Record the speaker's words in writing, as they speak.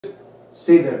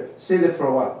Stay there. Stay there for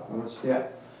a while. Yeah.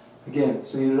 Again,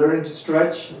 so you're learning to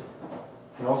stretch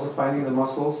and also finding the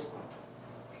muscles.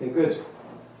 Okay, good.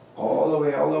 All the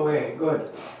way, good.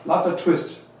 Lots of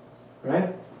twist,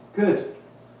 right? Good.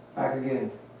 Back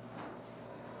again.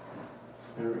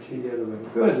 And rotate the other way.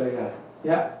 Good, like that.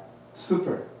 Yeah,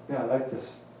 super. Yeah, like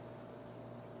this.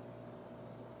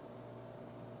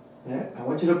 Yeah, I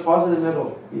want you to pause in the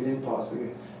middle. You didn't pause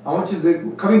again. I want you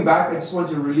to, coming back, I just want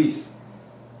you to release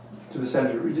to the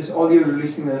center. Just all you're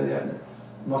releasing the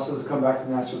muscles to come back to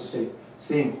the natural state.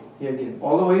 Same, here again.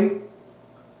 All the way.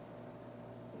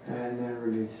 And then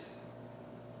release.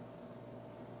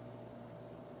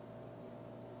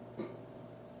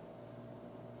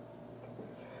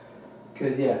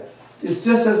 Because yeah, it's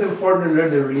just as important to learn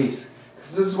to release.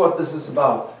 Because this is what this is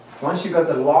about. Once you got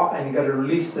the lock and you got to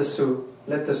release this to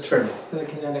let this turn. For the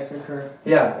kinetics occur.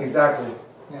 Yeah, exactly.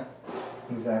 Yeah.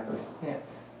 Exactly. Yeah.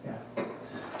 Yeah.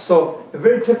 So a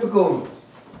very typical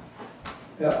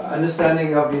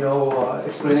understanding of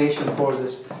explanation for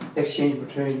this exchange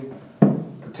between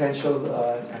potential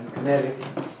and kinetic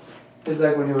is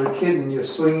like when you were a kid and you're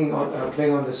swinging on,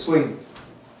 playing on the swing.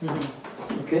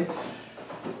 Mm-hmm. Okay.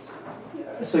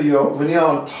 So when you're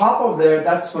on top of there,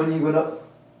 that's when you're gonna,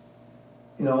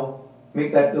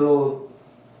 make that little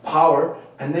power,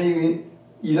 and then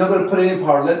you're not gonna put any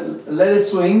power. Let it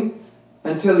swing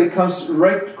until it comes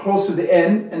right close to the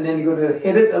end, and then you're gonna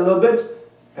hit it a little bit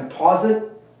and pause it,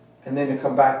 and then you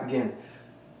come back again.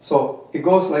 So it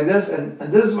goes like this, and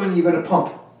this is when you're gonna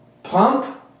pump. Pump.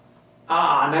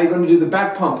 Now you're gonna do the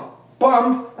back pump.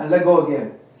 Pump and let go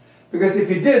again. Because if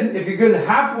you go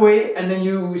halfway and then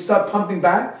you start pumping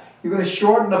back, you're going to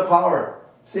shorten the power.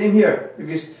 Same here.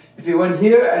 If you went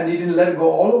here and you didn't let it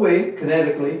go all the way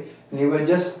kinetically, and you went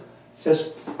just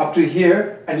up to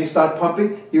here and you start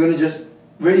pumping, you're going to just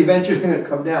eventually going to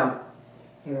come down.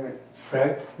 Right.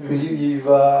 Right? Because you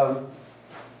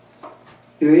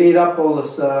ate up all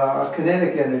this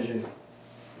kinetic energy.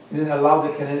 You didn't allow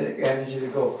the kinetic energy to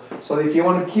go. So if you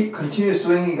want to continue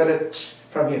swinging, you got to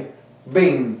from here,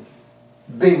 bing.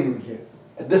 Bing here,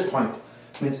 at this point.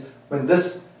 Means when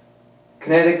this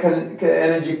kinetic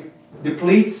energy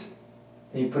depletes,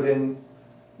 you put in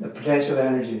the potential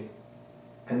energy.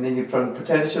 And then from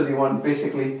potential you want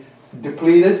basically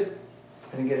deplete it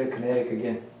and get a kinetic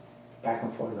again. Back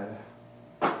and forth like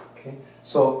that. Okay?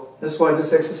 So this is why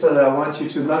this exercise I want you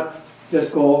to not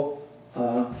just go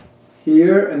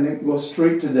here and then go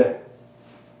straight to there.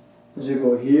 As you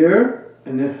go here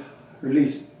and then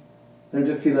release. Learn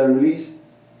to feel that release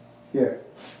here,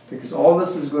 because all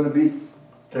this is going to be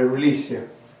the release here.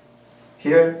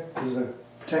 Here is the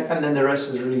protect, and then the rest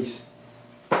is release.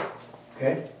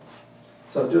 Okay,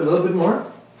 so do a little bit more.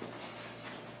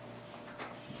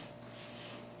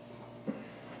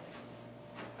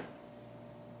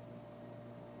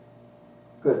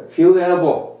 Good. Feel the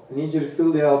elbow. I need you to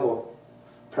feel the elbow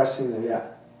pressing there. Yeah.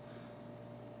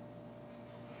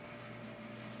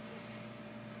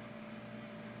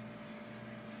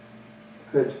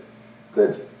 Good.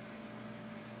 Good.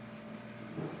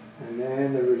 And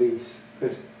then the release.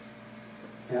 Good.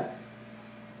 Yeah.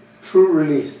 True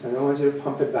release. I don't want you to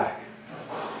pump it back.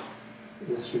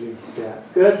 This release. Yeah.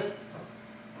 Good.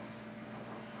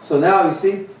 So now you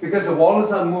see, because the wall is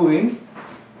not moving,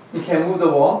 you can't move the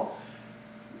wall.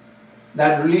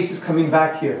 That release is coming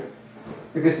back here.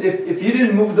 Because if you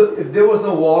didn't move if there was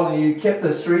no wall and you kept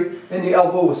the straight, then the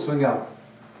elbow would swing out.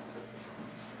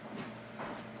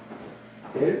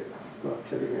 Okay. Go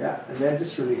to the, yeah, and then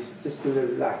just release it. Just feel it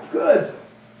relax. Good.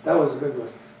 That was a good one.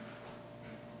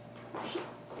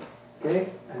 Okay,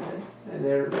 and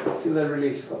then feel that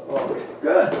release. Oh, okay.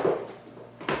 Good.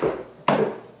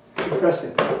 Keep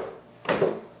pressing.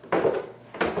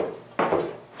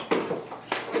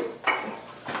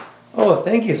 Oh,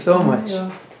 thank you so much.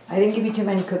 I didn't give you too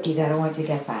many cookies. I don't want you to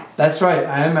get fat. That's right.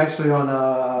 I am actually on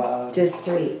a just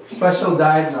 3 special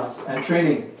diet now and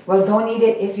training. Well, don't eat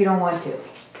it if you don't want to.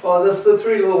 Oh, that's the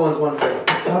 3 little ones, one big.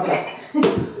 Okay.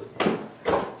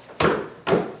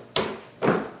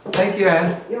 Thank you,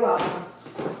 Anne. You're welcome.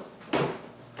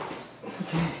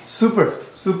 Okay. Super,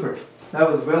 super. That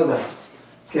was well done.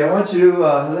 Okay, I want you to,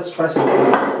 let's try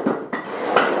something.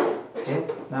 Okay,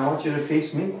 now I want you to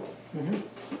face me.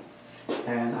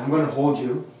 And I'm going to hold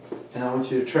you, and I want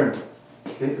you to turn.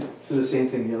 Okay, do the same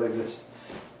thing here like this.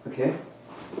 Okay,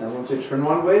 I want you to turn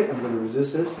one way. I'm going to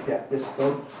resist this. Yeah, this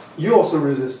go. You also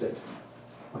resist it.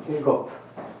 Okay, go.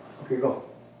 Okay, go.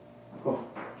 Go.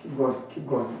 Keep going. Keep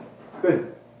going.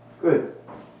 Good. Good.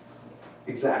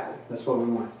 Exactly. That's what we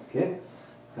want. Okay.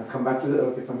 Now come back to the.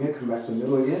 Okay, from here, come back to the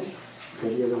middle again.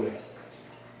 Okay, the other way.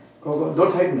 Go. Go.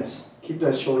 Don't tighten this. Keep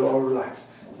that shoulder all relaxed.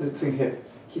 Just think hip.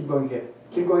 Keep going hip.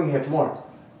 Keep going hip more.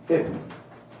 Hip.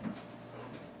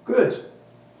 Good.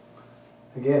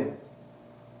 Again.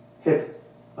 Hip.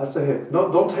 Lots of hip.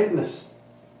 No, don't tighten this.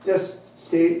 Just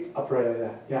stay upright like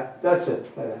that. Yeah, that's it.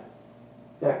 Like that.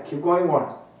 Yeah, keep going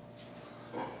more.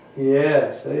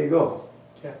 Yes, there you go.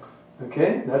 Yeah.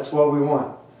 Okay, that's what we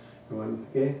want.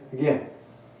 Okay, again.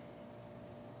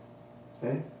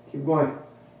 Okay, keep going.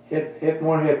 Hip, hip,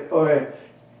 more hip. Oh, yeah.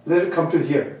 Let it come to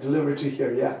here. Deliver to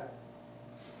here, yeah.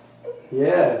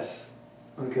 Yes.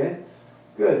 Okay,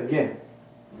 good, again.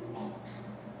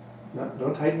 No,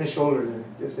 don't tighten the shoulder then,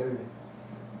 just everything.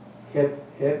 Hip,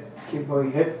 hip, keep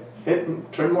going, hip,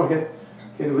 hip, turn more hip.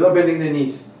 Okay, without bending the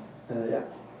knees. Yeah.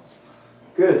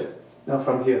 Good. Now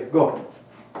from here, go.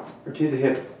 Rotate the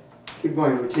hip. Keep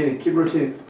going, rotating, keep rotating.